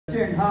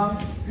健康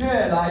越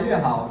来越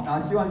好。那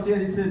希望这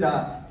一次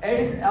的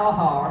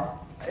ASLR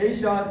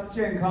Asia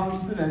健康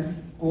识能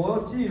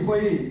国际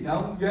会议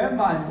能圆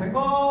满成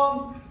功。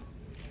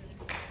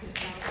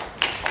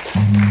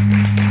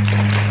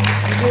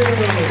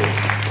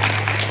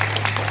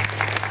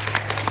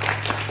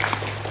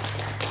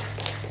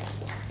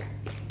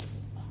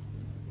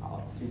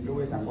好，请各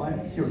位长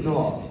官就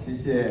座，谢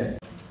谢。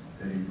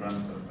 Sitting in front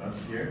of us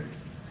here,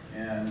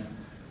 and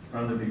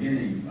from the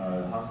beginning,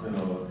 the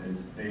hospital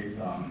is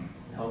based on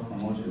health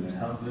promotion and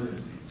health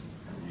literacy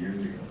years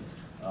ago,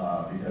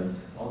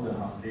 because all the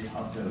state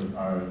hospitals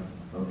are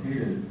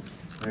located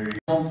very.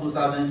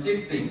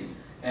 2016,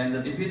 and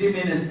the deputy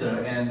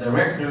minister and the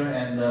rector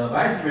and the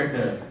vice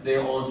rector, they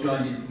all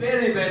joined this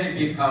very, very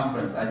big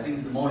conference. I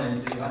think more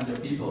than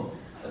 300 people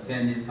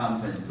attend this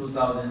conference.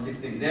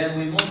 2016. Then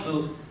we moved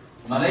to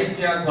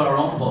Malaysia, Kuala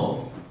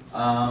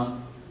Lumpur.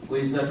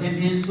 With the 天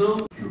天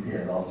书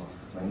QPL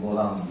能够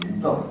让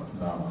民众，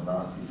那么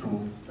他提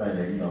出在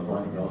的医疗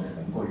管理要求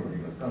能够有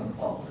一个更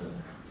好的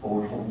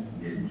沟通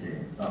连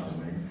接，让我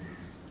们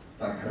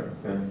doctor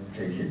跟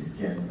patient之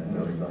间能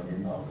有一个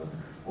很好的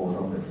沟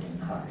通的平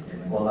台，也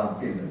能够让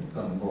病人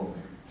更能够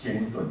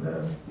精准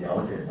的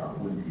了解到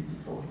问题之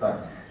所在，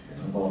也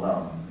能够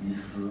让医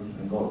师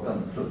能够更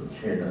准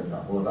确的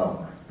掌握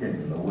到病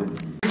人的问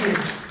题。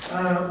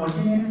 我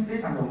今天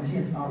非常荣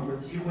幸有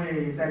机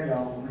会代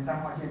表我们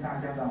彰化县大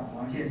乡长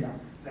王县长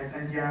来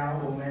参加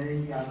我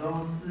们亚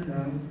洲识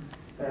能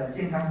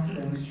健康识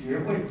能学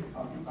会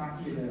第8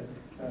届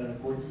的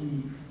国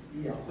际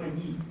医疗会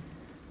议。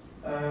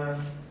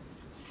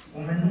我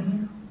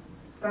们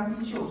彰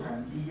滨秀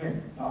传医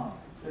院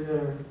这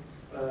个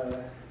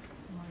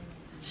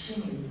17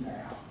年以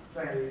来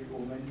在我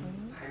们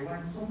台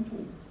湾中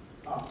部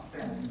在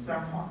我们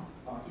彰化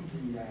一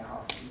直以来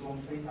提供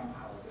非常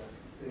好的。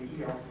 这个医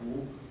疗服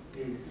务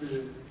也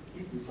是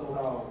一直受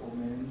到我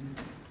们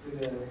这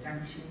个乡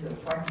亲的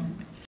欢迎。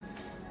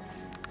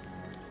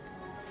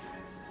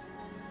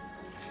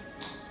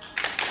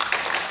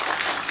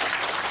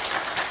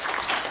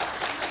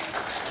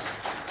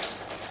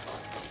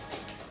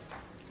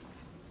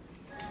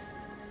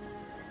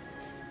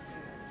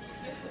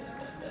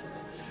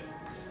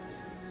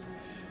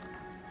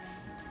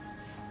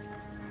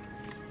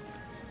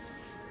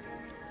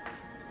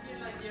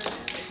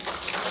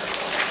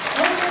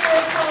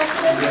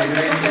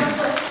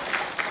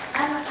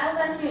 I'd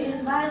like to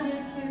invite you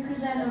to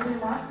present a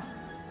remark.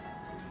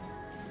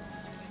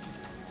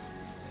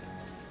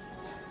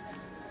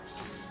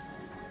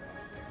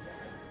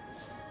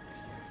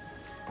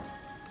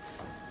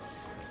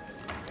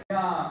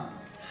 Yeah,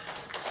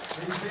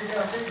 please give it a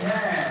big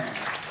hand.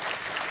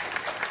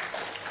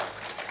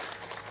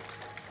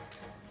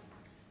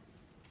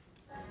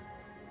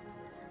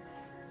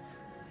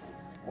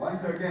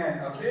 Once again,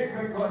 a big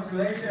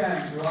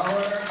congratulations to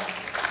our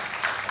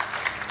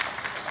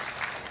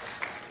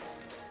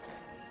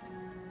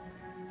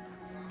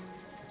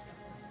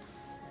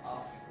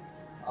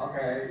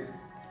Okay.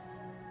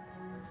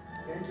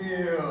 Thank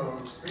you.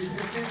 Please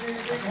give a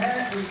big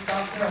hand to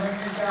Dr.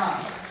 Mesang.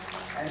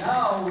 And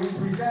now we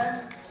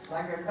present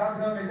like a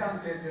Dr.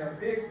 Mesang did a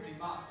big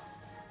remark.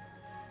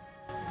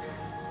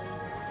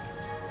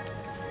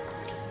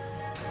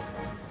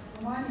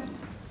 Good morning.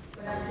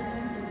 Good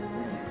afternoon. Good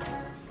evening,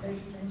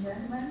 ladies and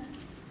gentlemen.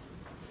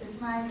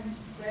 It's my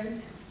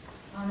great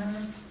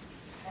honor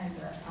and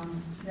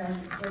I'm very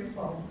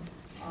grateful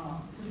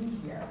to be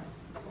here.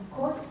 Of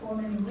course, for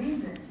many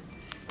reasons.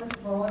 First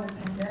of all, the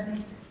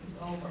pandemic is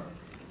over.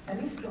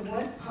 At least the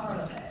worst part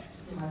of it,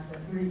 you must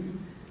agree.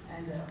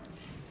 And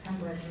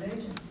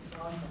congratulations, you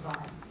all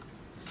survived.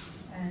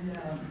 And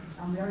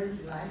I'm very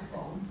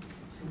delightful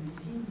to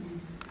receive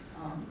this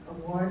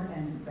award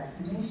and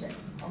recognition.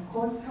 Of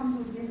course, comes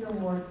with this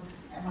award,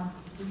 I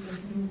must speak a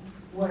few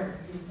words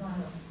in front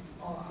of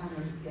all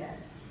honored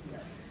guests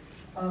here.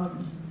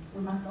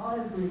 We must all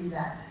agree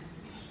that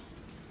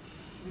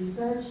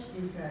research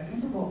is an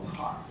integral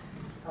part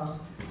of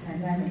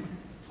pandemic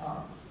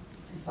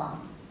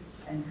response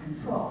and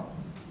control.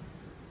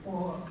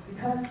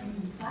 Because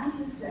the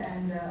scientists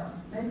and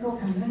medical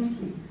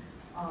community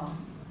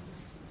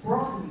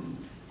broadly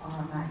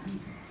are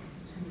naive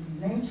to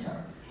the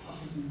nature of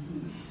the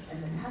disease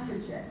and the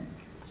pathogen,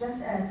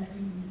 just as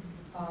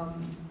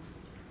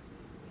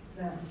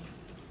the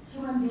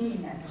human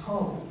being as a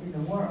whole in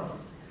the world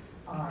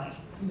are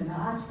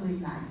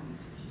immunologically naive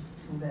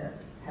to the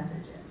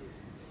pathogen.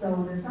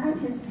 So the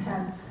scientists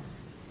have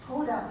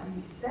pulled up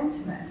the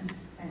sentiment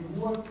and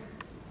worked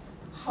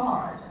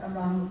hard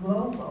around the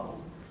globe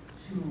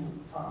to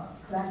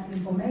collect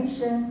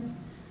information.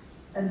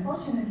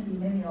 Unfortunately,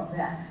 many of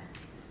that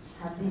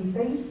have been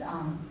based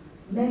on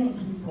many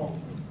people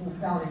who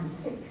fell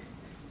sick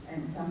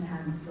and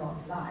sometimes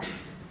lost life.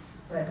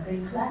 But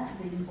they collect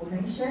the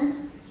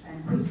information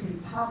and quickly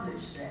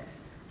published it.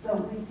 So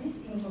with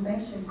this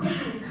information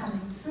quickly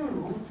coming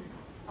through,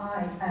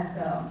 I, as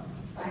a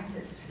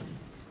scientist,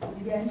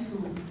 began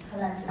to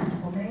collect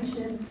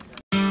information